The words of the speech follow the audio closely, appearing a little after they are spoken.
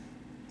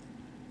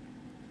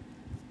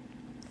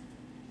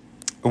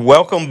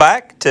Welcome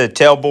back to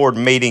Tailboard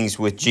Meetings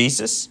with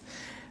Jesus.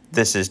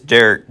 This is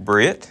Derek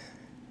Britt.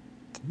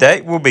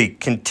 Today we'll be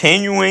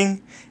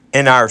continuing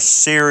in our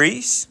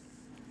series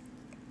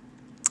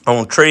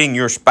on treating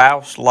your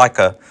spouse like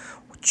a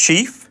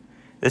chief.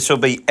 This will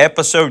be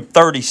episode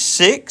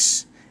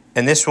 36,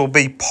 and this will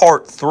be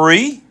part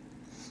 3.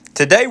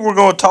 Today we're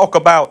going to talk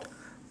about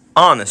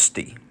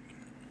honesty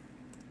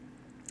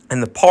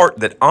and the part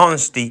that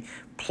honesty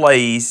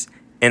plays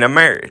in a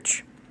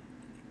marriage.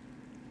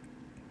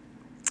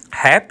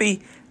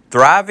 Happy,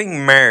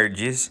 thriving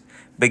marriages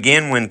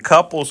begin when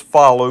couples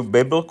follow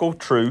biblical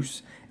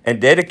truths and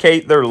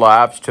dedicate their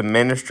lives to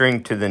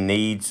ministering to the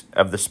needs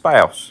of the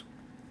spouse.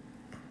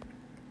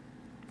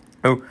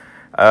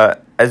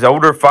 As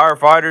older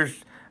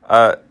firefighters,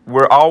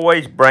 we're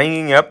always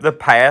bringing up the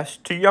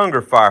past to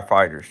younger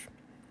firefighters.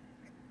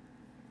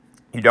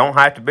 You don't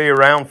have to be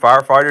around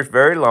firefighters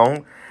very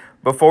long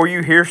before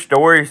you hear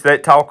stories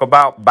that talk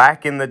about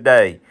back in the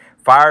day,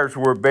 fires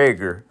were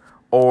bigger,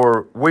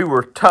 or we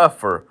were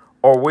tougher,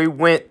 or we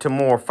went to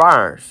more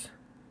fires.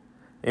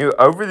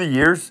 Over the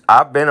years,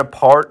 I've been a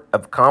part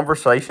of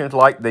conversations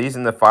like these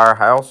in the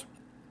firehouse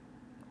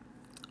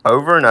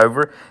over and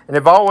over, and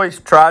have always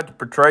tried to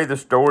portray the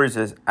stories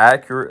as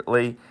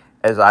accurately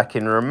as I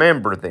can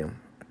remember them.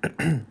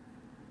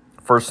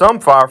 For some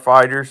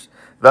firefighters,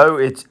 though,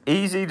 it's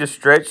easy to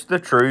stretch the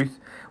truth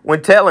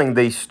when telling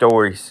these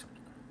stories,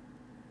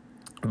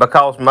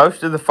 because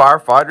most of the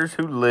firefighters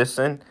who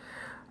listen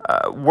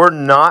were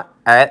not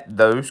at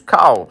those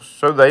calls,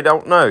 so they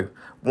don't know.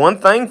 One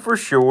thing for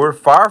sure,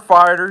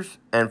 firefighters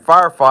and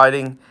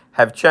firefighting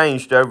have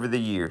changed over the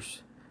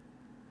years.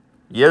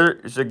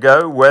 Years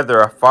ago, whether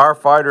a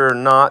firefighter or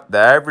not, the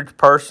average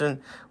person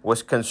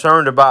was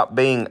concerned about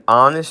being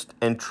honest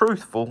and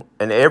truthful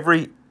in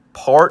every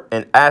part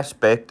and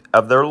aspect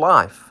of their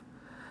life.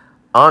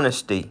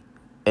 Honesty,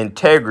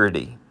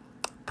 integrity,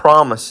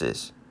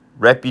 promises,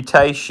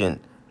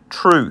 reputation,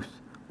 truth,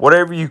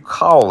 whatever you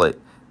call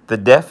it, the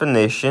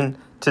definition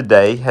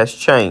today has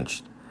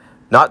changed.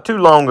 Not too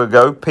long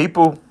ago,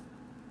 people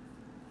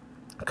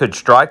could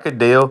strike a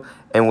deal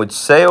and would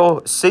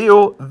seal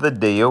the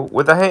deal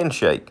with a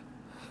handshake.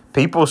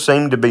 People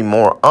seemed to be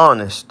more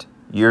honest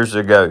years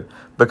ago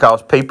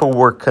because people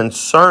were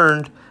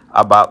concerned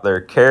about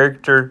their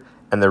character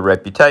and their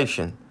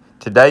reputation.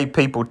 Today,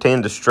 people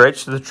tend to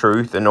stretch the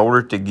truth in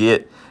order to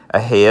get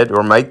ahead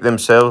or make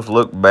themselves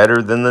look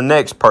better than the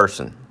next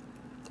person.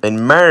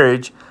 In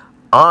marriage,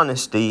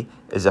 honesty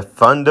is a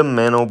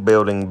fundamental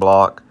building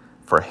block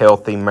for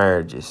healthy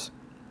marriages.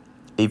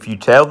 If you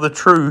tell the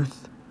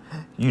truth,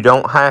 you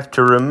don't have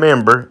to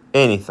remember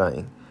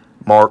anything.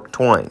 Mark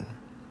Twain.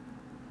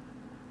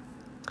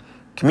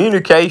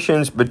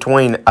 Communications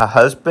between a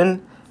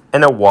husband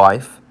and a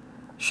wife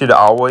should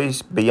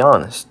always be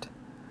honest.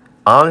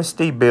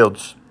 Honesty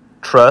builds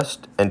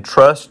trust, and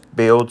trust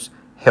builds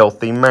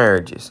healthy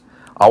marriages.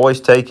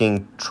 Always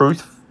talking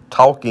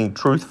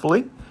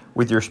truthfully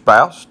with your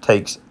spouse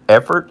takes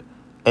effort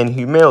and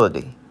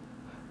humility.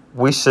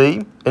 We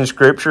see in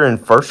Scripture in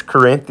 1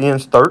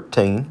 Corinthians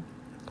 13,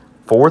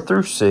 4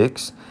 through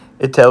 6,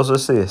 it tells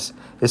us this.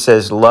 It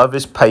says, "Love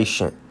is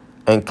patient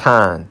and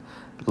kind.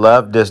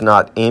 Love does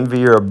not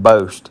envy or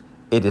boast.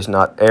 It is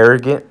not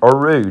arrogant or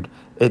rude.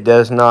 It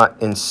does not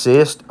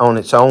insist on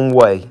its own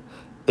way.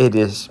 It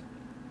is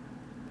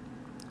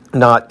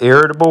not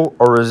irritable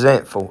or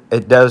resentful.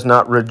 It does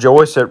not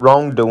rejoice at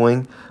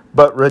wrongdoing,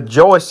 but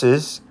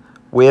rejoices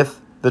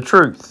with the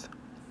truth."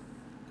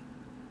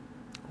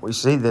 We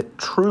see that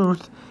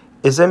truth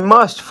is a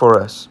must for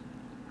us.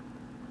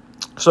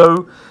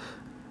 So,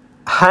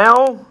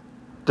 how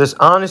does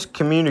honest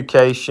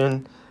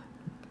communication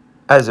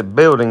as a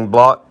building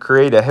block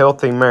create a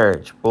healthy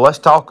marriage? Well, let's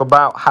talk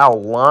about how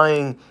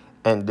lying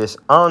and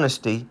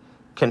dishonesty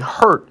can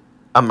hurt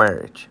a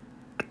marriage.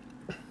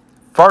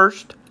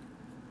 First,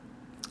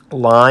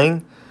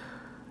 lying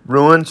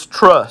ruins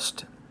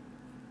trust.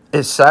 It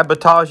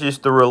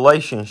sabotages the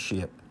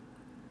relationship.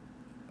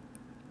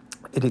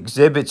 It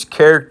exhibits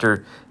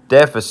character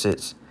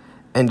deficits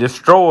and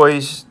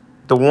destroys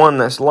the one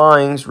that's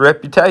lying's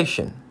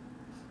reputation.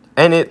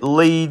 And it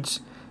leads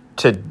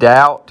to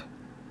doubt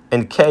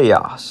and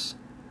chaos.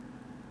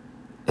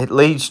 It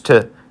leads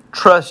to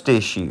trust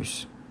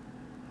issues.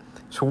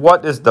 So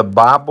what does the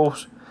Bible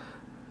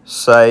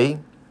say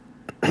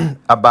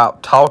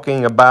about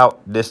talking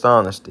about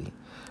dishonesty?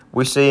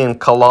 We see in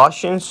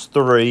Colossians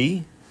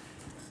 3,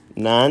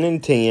 9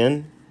 and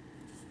 10,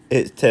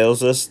 it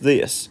tells us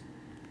this.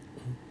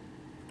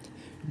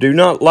 "Do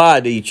not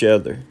lie to each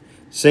other,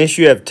 since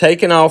you have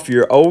taken off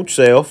your old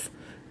self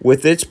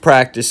with its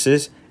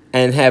practices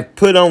and have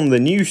put on the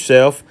new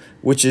self,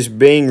 which is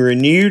being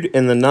renewed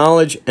in the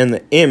knowledge and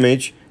the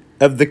image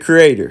of the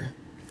Creator."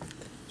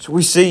 So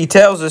we see he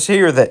tells us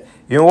here that,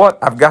 you know what,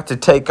 I've got to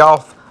take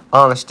off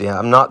honesty.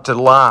 I'm not to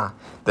lie,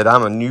 that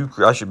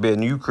I should be a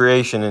new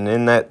creation, and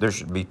in that there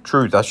should be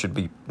truth. I should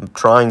be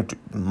trying to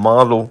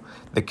model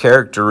the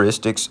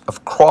characteristics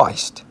of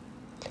Christ.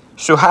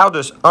 So how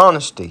does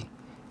honesty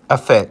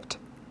affect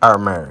our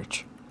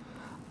marriage?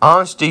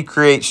 Honesty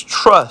creates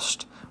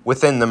trust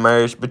within the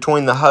marriage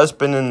between the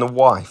husband and the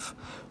wife.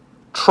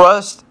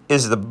 Trust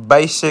is the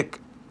basic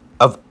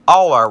of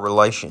all our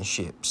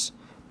relationships,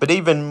 but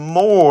even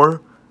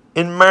more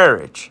in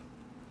marriage.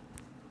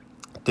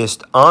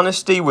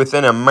 Dishonesty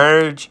within a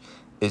marriage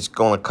is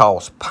going to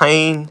cause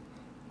pain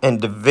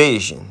and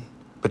division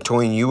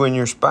between you and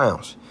your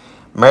spouse.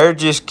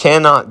 Marriages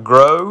cannot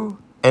grow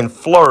and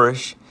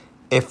flourish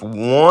if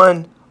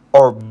one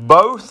or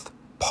both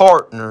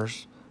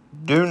partners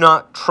do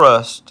not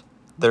trust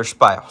their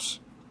spouse.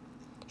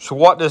 So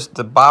what does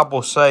the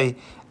Bible say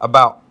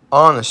about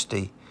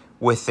honesty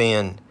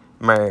within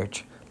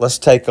marriage? Let's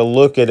take a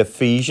look at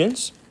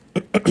Ephesians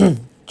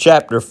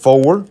chapter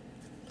 4,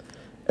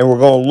 and we're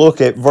going to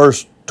look at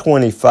verse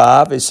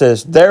 25. It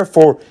says,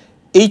 "Therefore,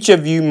 each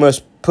of you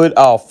must put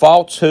off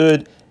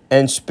falsehood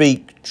and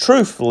speak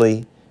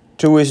truthfully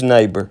to his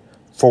neighbor,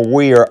 for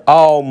we are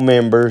all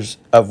members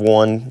of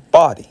one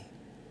body."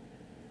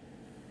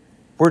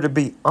 We're to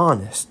be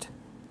honest.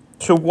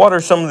 So what are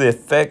some of the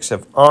effects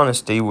of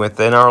honesty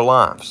within our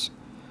lives?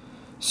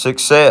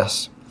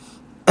 Success.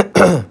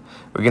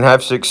 We can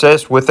have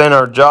success within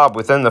our job,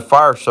 within the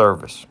fire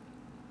service.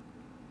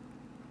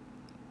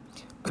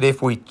 But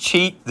if we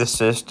cheat the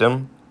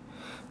system,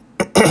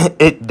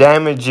 it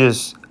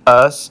damages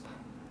us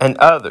and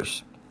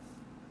others.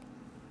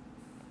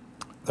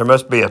 There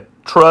must be a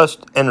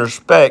trust and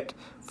respect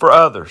for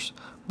others,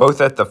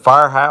 both at the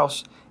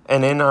firehouse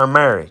and in our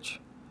marriage.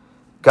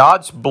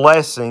 God's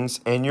blessings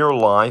in your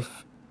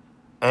life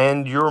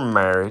and your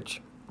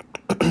marriage.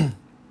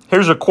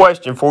 Here's a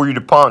question for you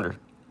to ponder.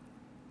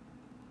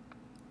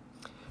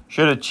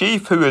 Should a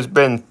chief who has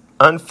been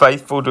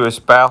unfaithful to his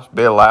spouse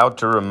be allowed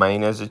to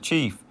remain as a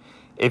chief?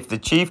 If the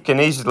chief can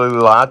easily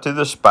lie to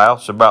the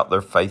spouse about their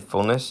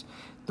faithfulness,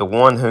 the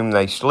one whom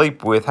they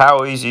sleep with,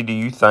 how easy do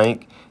you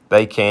think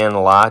they can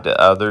lie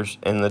to others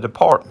in the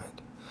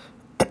department?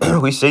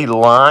 We see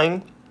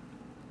lying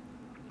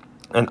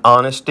and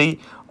honesty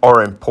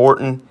are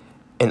important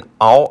in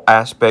all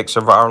aspects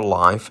of our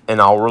life and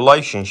all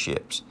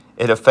relationships.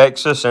 It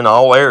affects us in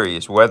all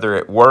areas, whether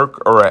at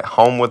work or at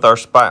home with our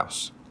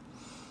spouse.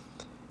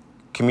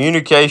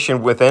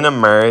 Communication within a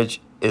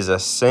marriage is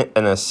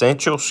an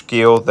essential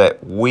skill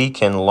that we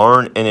can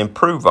learn and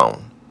improve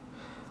on.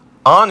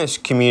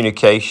 Honest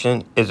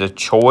communication is a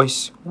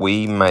choice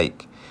we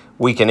make.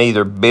 We can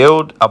either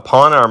build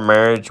upon our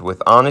marriage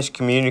with honest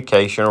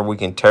communication, or we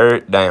can tear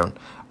it down,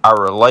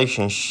 our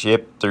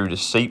relationship, through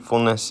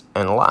deceitfulness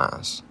and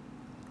lies.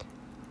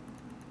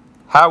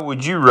 How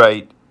would you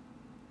rate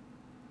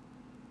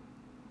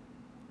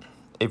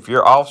if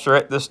your officer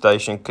at the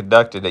station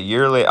conducted a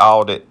yearly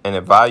audit and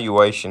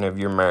evaluation of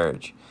your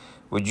marriage?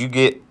 Would you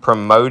get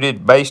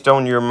promoted based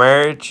on your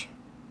marriage?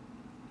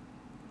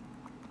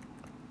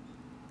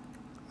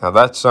 Now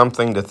that's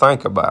something to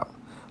think about.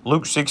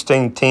 Luke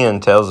 16:10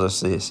 tells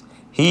us this: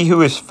 "He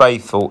who is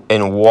faithful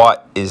in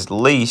what is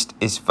least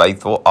is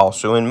faithful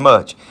also in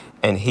much,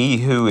 and he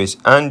who is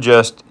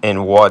unjust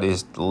in what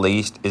is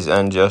least is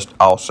unjust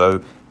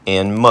also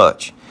in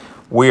much."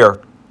 We are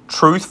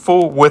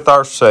truthful with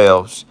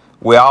ourselves.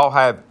 We all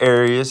have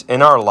areas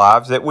in our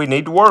lives that we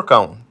need to work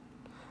on.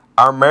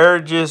 Our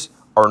marriages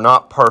are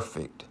not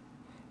perfect,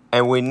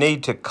 and we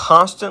need to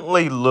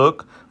constantly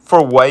look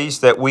for ways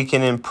that we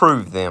can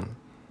improve them.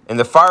 In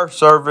the fire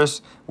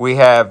service, we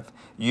have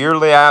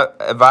yearly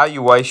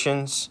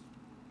evaluations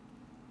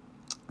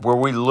where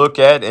we look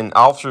at and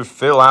officers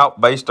fill out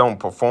based on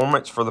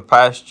performance for the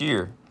past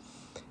year.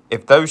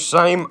 If those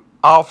same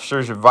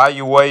officers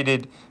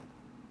evaluated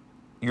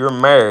your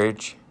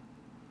marriage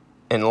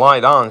in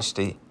light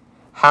honesty,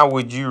 how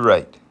would you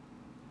rate?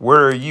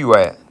 Where are you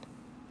at?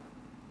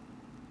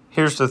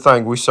 Here's the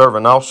thing: we serve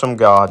an awesome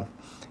God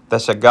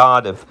that's a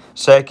God of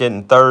second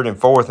and third and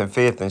fourth and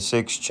fifth and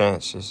sixth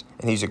chances.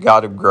 And He's a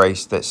God of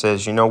grace that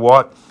says, you know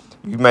what?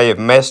 You may have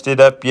messed it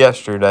up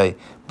yesterday,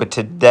 but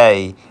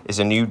today is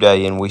a new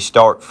day, and we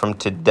start from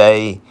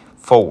today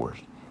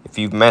forward. If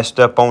you've messed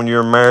up on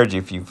your marriage,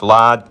 if you've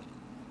lied,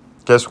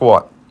 guess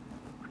what?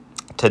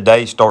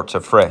 Today starts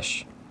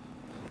afresh.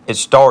 It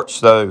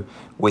starts, though,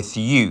 with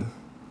you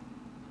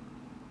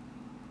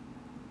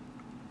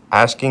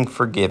asking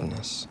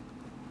forgiveness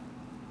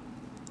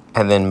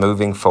and then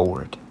moving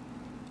forward.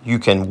 You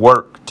can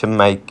work to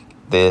make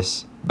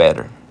this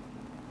better,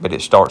 but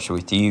it starts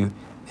with you,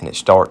 and it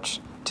starts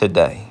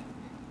today.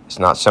 It's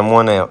not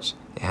someone else.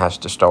 It has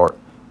to start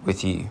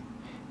with you.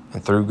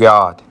 And through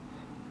God,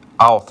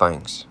 all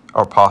things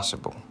are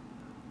possible.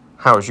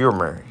 How is your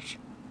marriage?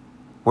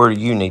 Where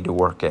do you need to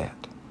work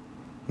at?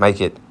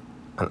 Make it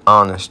an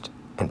honest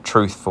and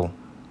truthful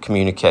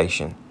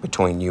communication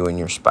between you and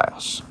your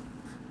spouse.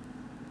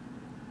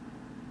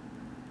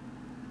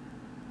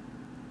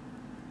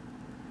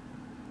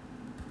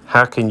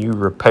 How can you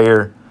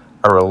repair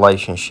a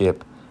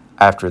relationship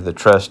after the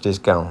trust is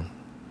gone?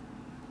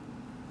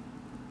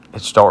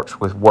 It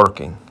starts with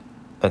working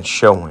and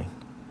showing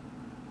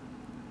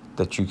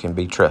that you can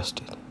be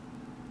trusted.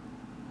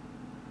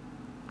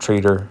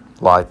 Treat her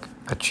like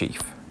a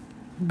chief.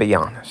 Be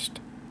honest.